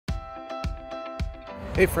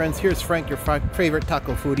Hey friends, here's Frank, your favorite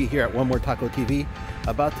taco foodie here at One More Taco TV,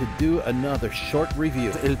 about to do another short review.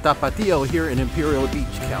 El Tapatio here in Imperial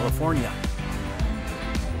Beach, California.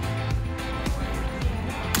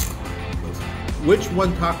 Which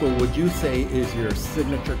one taco would you say is your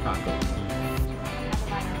signature taco?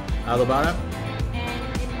 Adobada?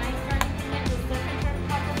 And in my starting point, the different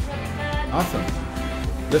tacos really good. Awesome.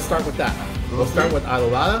 Let's start with that. We'll start with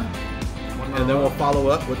Adobada, and then we'll follow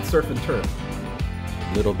up with surf and turf.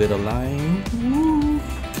 Little bit of lime. Woo.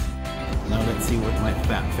 Now let's see what my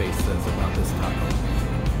fat face says about this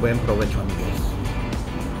taco. Buen provecho, amigos.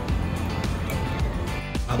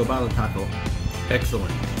 Adobada taco,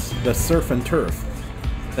 excellent. The surf and turf.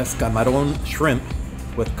 That's camarón shrimp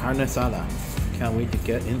with carne asada. Can't wait to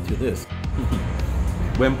get into this.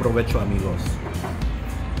 Buen provecho, amigos.